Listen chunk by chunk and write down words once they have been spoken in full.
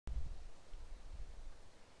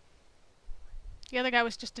The other guy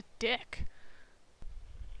was just a dick.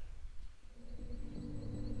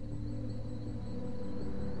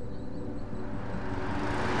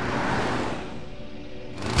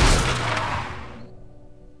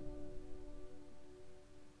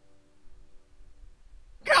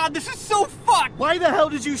 God, this is so fucked! Why the hell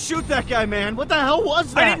did you shoot that guy, man? What the hell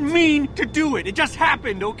was that? I didn't mean to do it. It just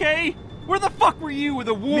happened, okay? Where the fuck were you with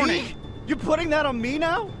a warning? Me? You're putting that on me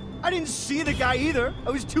now? I didn't see the guy either.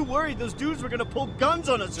 I was too worried those dudes were gonna pull guns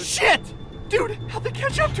on us. Shit! Dude, how'd they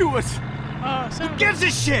catch up to us? Who gives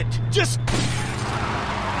a shit? Just...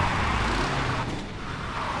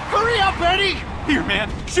 Hurry up, Eddie! Here,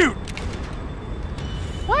 man. Shoot!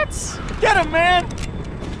 What? Get him, man!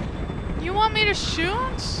 You want me to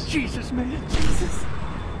shoot? Jesus, man. Jesus.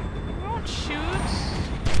 I won't shoot.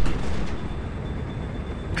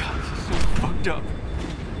 God, this is so fucked up.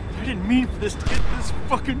 I didn't mean for this to get this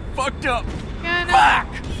fucking fucked up. Yeah, I know. Fuck!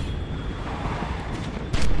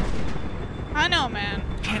 I know, man.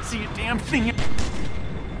 Can't see a damn thing.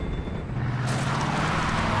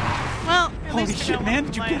 Well, at Holy least I shit, got man.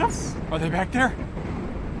 one Did you of get the them? lights. Are they back there?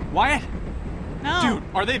 Wyatt? No. Dude,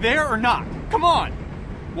 are they there or not? Come on.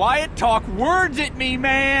 Wyatt, talk words at me,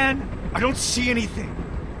 man. I don't see anything.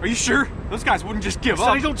 Are you sure? Those guys wouldn't just give I said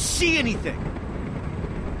up. I don't see anything.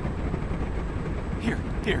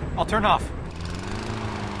 Here, I'll turn off.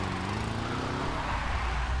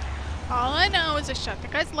 All I know is I shut the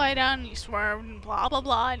guy's light out and he swerved and blah blah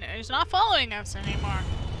blah and he's not following us anymore.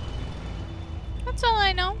 That's all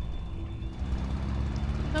I know.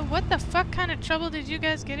 So what the fuck kind of trouble did you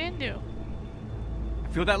guys get into? I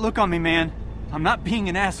feel that look on me, man. I'm not being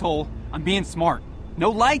an asshole. I'm being smart.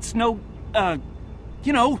 No lights, no,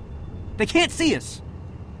 you know, they can't see us.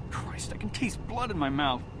 Christ, I can taste blood in my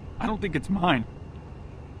mouth. I don't think it's mine.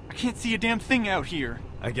 I can't see a damn thing out here.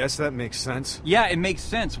 I guess that makes sense. Yeah, it makes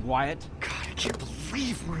sense, Wyatt. God, I can't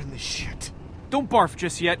believe we're in this shit. Don't barf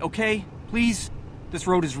just yet, okay? Please? This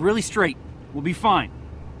road is really straight. We'll be fine.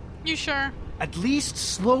 You sure? At least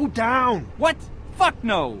slow down. What? Fuck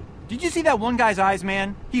no! Did you see that one guy's eyes,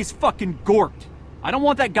 man? He is fucking gorked. I don't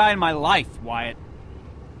want that guy in my life, Wyatt.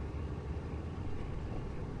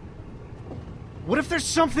 What if there's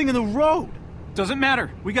something in the road? Doesn't matter.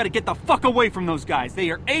 We gotta get the fuck away from those guys. They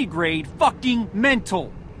are A-grade fucking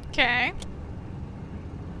mental. Okay.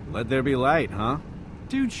 Let there be light, huh?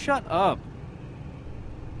 Dude, shut up.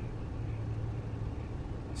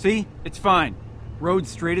 See? It's fine. Road's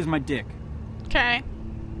straight as my dick. Okay.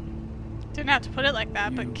 Didn't have to put it like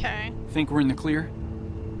that, but okay. Think we're in the clear?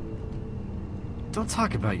 Don't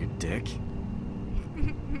talk about your dick.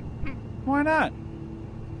 Why not?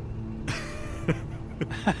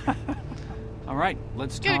 All right,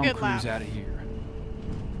 let's Get a Tom good Cruise laugh. out of here.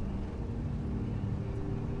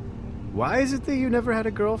 Why is it that you never had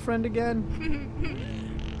a girlfriend again?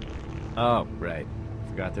 Oh, right.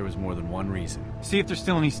 Forgot there was more than one reason. See if there's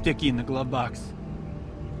still any sticky in the glove box.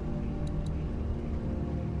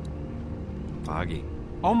 Foggy.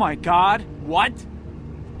 Oh my god, what?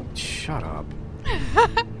 Shut up.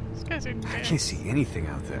 These guys are I dicks. can't see anything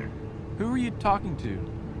out there. Who are you talking to?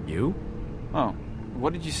 You? Oh,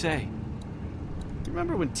 what did you say? You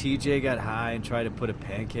remember when TJ got high and tried to put a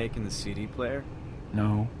pancake in the CD player?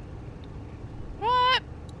 No. What?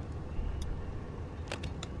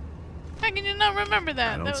 How can you not remember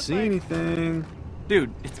that? I don't That was see like... anything.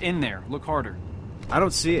 Dude, it's in there. Look harder. I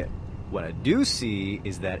don't see it. What I do see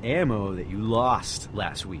is that ammo that you lost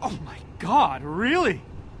last week. Oh my god, really?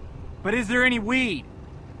 But is there any weed?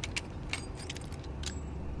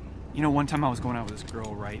 You know, one time I was going out with this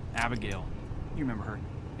girl, right? Abigail. You remember her.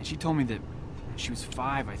 And she told me that when she was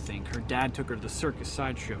 5, I think, her dad took her to the circus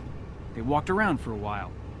sideshow. They walked around for a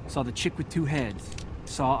while. Saw the chick with 2 heads.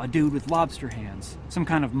 Saw a dude with lobster hands. Some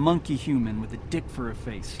kind of monkey human with a dick for a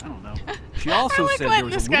face. I don't know. She also like said letting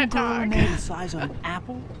there was this a guy little girl in talk. there the size of an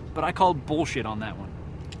apple. But I called bullshit on that one.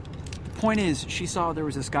 The point is, she saw there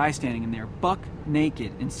was this guy standing in there, buck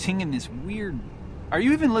naked, and singing this weird... Are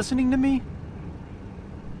you even listening to me?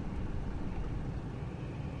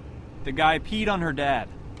 The guy peed on her dad.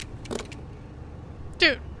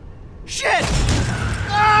 Dude. Shit!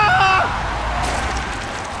 Ah!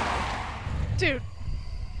 Dude.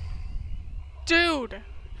 Dude. You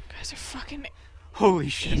guys are fucking Holy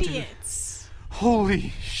shit, dude. idiots. Holy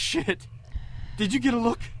shit. Did you get a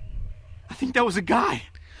look? I think that was a guy.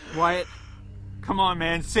 Wyatt, come on,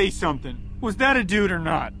 man, say something. Was that a dude or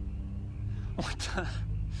not? What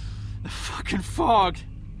the fucking fog.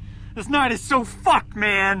 This night is so fucked,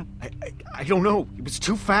 man. I don't know. It was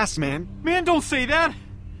too fast, man. Man, don't say that.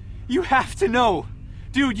 You have to know.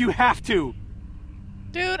 Dude, you have to.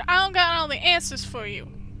 Dude, I don't got all the answers for you.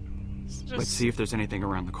 It's just... Let's see if there's anything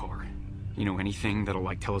around the car. You know, anything that'll,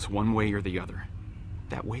 like, tell us one way or the other.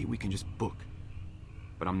 That way we can just book.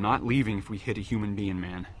 But I'm not leaving if we hit a human being,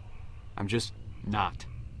 man. I'm just not.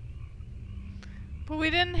 But we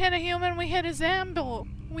didn't hit a human, we hit a Zambo.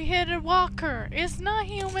 We hit a walker. It's not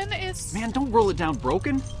human, it's... Man, don't roll it down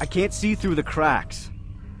broken. I can't see through the cracks.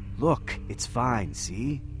 Look, it's fine,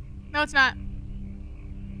 see? No, it's not.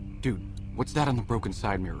 Dude, what's that on the broken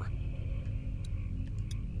side mirror?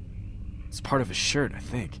 It's part of a shirt, I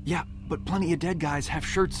think. Yeah, but plenty of dead guys have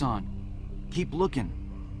shirts on. Keep looking.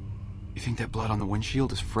 You think that blood on the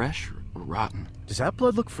windshield is fresh or rotten? Does that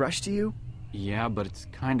blood look fresh to you? Yeah, but it's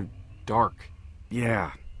kind of dark.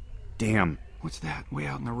 Yeah. Damn. What's that way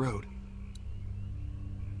out in the road?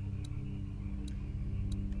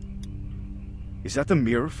 Is that the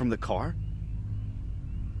mirror from the car?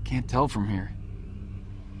 Can't tell from here.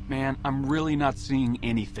 Man, I'm really not seeing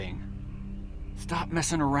anything. Stop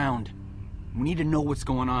messing around. We need to know what's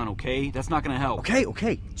going on, okay? That's not gonna help. Okay.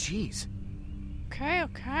 Jeez.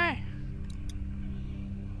 Okay.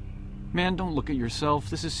 Man, don't look at yourself.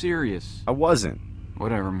 This is serious. I wasn't.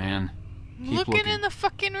 Whatever, man. Keep Looking in the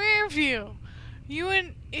fucking rear view. You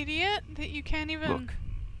an idiot that you can't even... Look.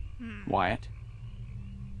 Wyatt.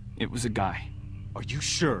 It was a guy. Are you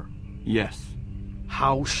sure? Yes.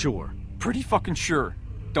 How sure? Pretty fucking sure.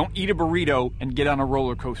 Don't eat a burrito and get on a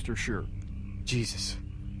roller coaster, sure. Jesus.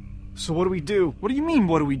 So what do we do? What do you mean,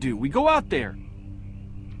 what do? We go out there.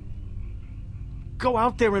 Go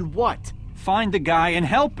out there and what? Find the guy and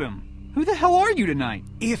help him. Who the hell are you tonight?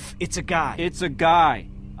 If it's a guy. It's a guy.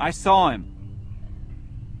 I saw him.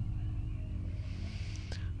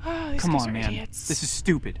 Oh, these Come guys on, are man. idiots. This is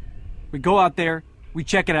stupid. We go out there, we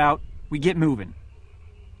check it out, we get moving.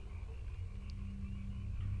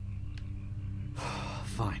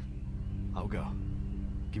 Fine. I'll go.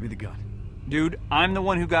 Give me the gun. Dude, I'm the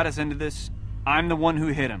one who got us into this. I'm the one who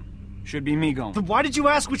hit him. Should be me going. Then why did you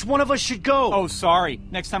ask which one of us should go? Oh, sorry.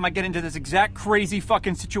 Next time I get into this exact crazy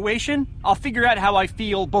fucking situation, I'll figure out how I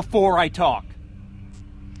feel before I talk.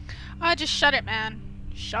 Just shut it, man.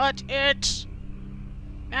 Shut it.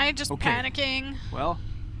 Now you're just panicking. Well,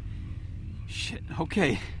 shit,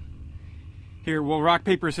 okay. Here, we'll rock,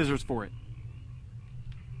 paper, scissors for it.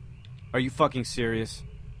 Are you fucking serious?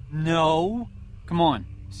 No. Come on.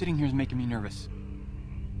 Sitting here is making me nervous.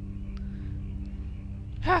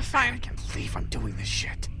 Fine. I can't believe I'm doing this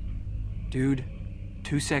shit. Dude,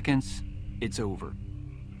 2 seconds, it's over.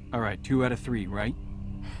 Alright, 2 out of 3, right?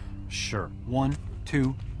 Sure. 1,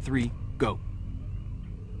 2, 3, go.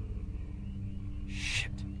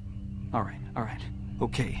 Shit. Alright.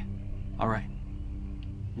 Okay. Alright.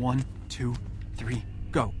 1, 2, 3,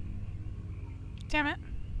 go. Damn it.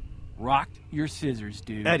 Rocked your scissors,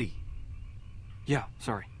 dude. Eddie. Yeah,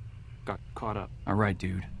 sorry. Got caught up. Alright,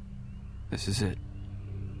 dude. This is it.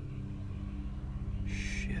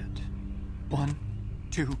 Shit. 1,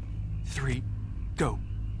 2, 3, go.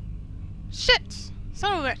 Shit.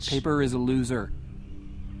 Son of a bitch. Paper is a loser.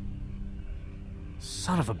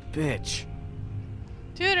 Son of a bitch.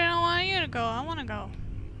 Dude, I don't want you to go. I want to go.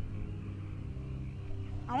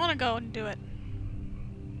 I want to go and do it.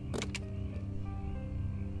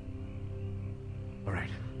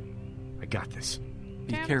 Alright. I got this.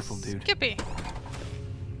 Be careful, dude. Skippy.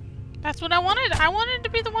 That's what I wanted. I wanted to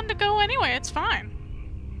be the one to go anyway. It's fine.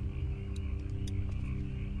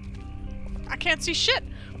 I can't see shit,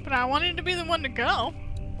 but I wanted to be the one to go.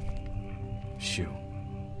 Shoot.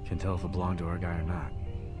 Can't tell if it belonged to our guy or not.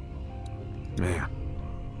 Man.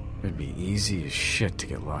 It'd be easy as shit to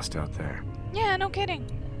get lost out there. Yeah, no kidding.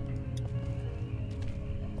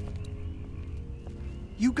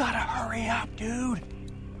 You gotta hurry up, dude.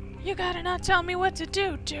 You gotta not tell me what to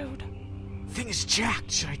do, dude. Thing is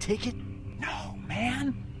jacked. Should I take it? No,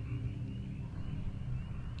 man.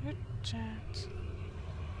 You're jacked.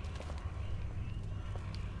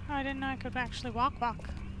 Oh, I didn't know I could actually walk.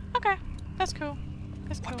 Okay, that's cool.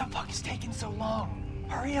 That's cool. What the fuck is taking so long?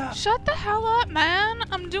 Hurry up. Shut the hell up, man.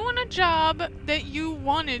 I'm doing a job that you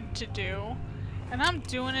wanted to do. And I'm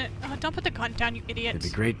doing it. Oh, don't put the gun down, you idiot.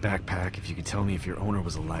 It'd be great, backpack, if you could tell me if your owner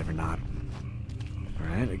was alive or not.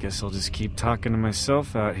 Alright, I guess I'll just keep talking to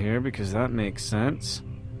myself out here because that makes sense.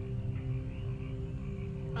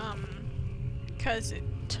 Because it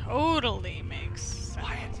totally makes sense.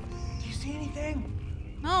 Wyatt, do you see anything?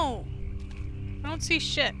 No. I don't see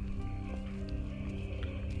shit.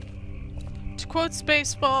 To quote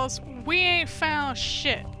Spaceballs, we ain't found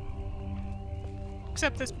shit.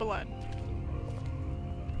 Except this blood.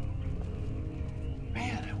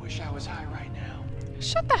 Man, I wish I was high right now.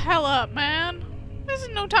 Shut the hell up, man. This is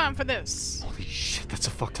no time for this. Holy shit, that's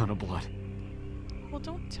a fuck ton of blood. Well,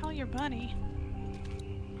 don't tell your buddy.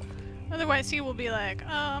 Otherwise he will be like,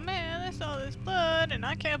 oh man, I saw this blood and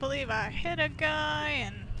I can't believe I hit a guy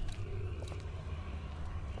and...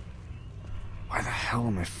 Why the hell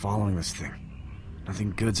am I following this thing?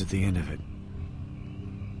 Nothing good's at the end of it.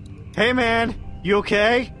 Hey man, you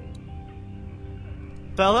okay?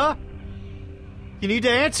 Fella? You need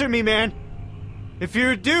to answer me, man. If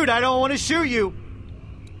you're a dude, I don't want to shoot you.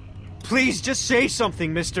 Please, just say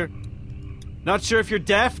something, mister. Not sure if you're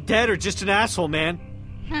deaf, dead, or just an asshole, man.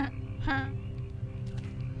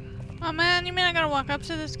 Oh man, you mean I gotta walk up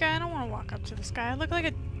to this guy? I don't want to walk up to this guy. I look like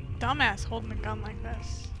a dumbass holding a gun like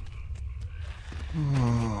this.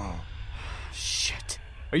 Oh, shit.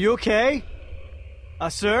 Are you okay?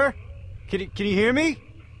 Sir? Can you hear me?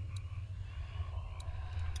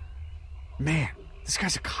 Man, this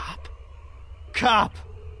guy's a cop? Cop,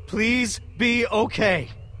 please be okay.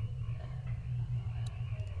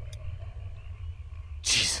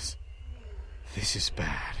 Jesus, this is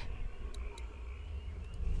bad.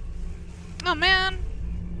 Oh man.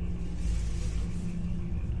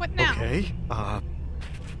 What now? Okay,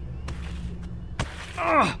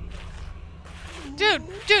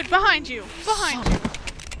 Dude, behind you. Behind you.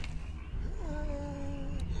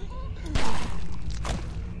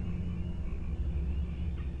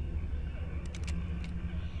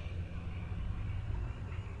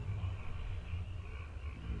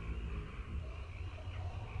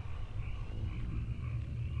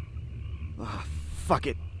 Fuck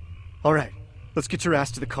it. Alright, let's get your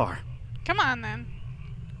ass to the car. Come on then.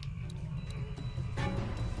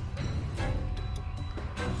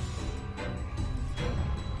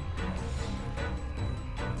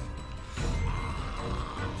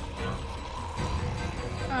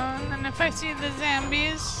 And then if I see the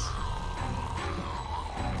zombies,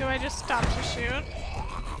 do I just stop to shoot?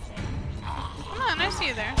 Come on, I see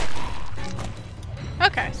you there.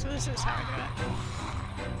 Okay, so this is how I do it.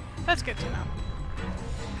 That's good to know.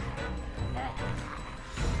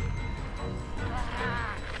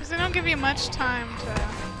 Because they don't give you much time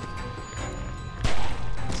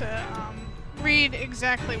to read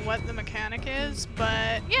exactly what the mechanic is,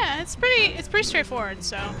 but yeah, it's pretty straightforward,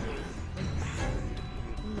 so.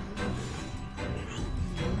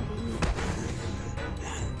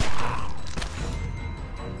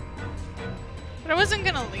 But I wasn't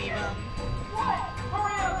gonna leave him.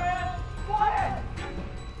 Hurry up, man! Wyatt!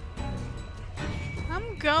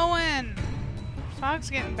 I'm going. Fog's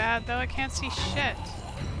getting bad though, I can't see shit.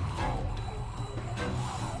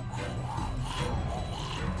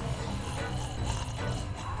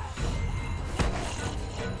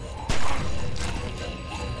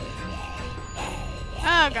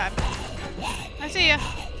 Oh god. I see ya.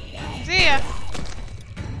 See ya.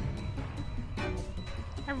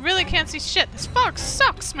 I really can't see shit. This fog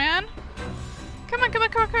sucks, man. Come on, come on,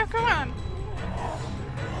 come on, come on, come on.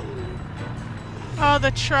 Oh,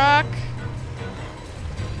 the truck.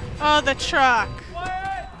 Oh, the truck.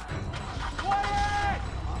 Wyatt! Wyatt!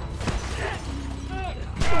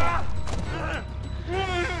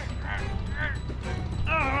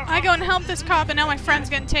 I go and help this cop, and now my friend's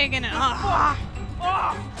getting taken. And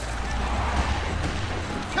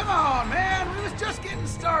Come on, man! We was just getting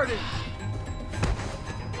started.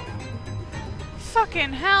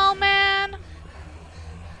 fucking hell, man.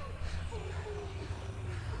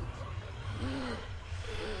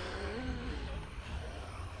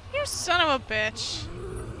 You son of a bitch.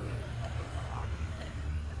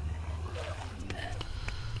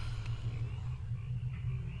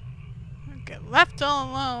 Get left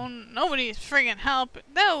all alone. Nobody's friggin' help.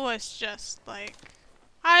 That was just like,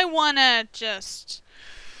 I wanna just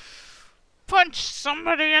punch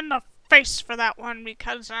somebody in the face for that one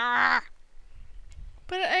because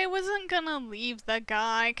but I wasn't gonna leave the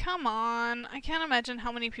guy. Come on. I can't imagine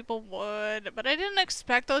how many people would. But I didn't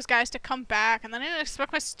expect those guys to come back. And then I didn't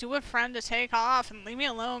expect my stupid friend to take off and leave me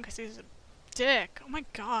alone because he's a dick. Oh my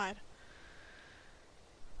god.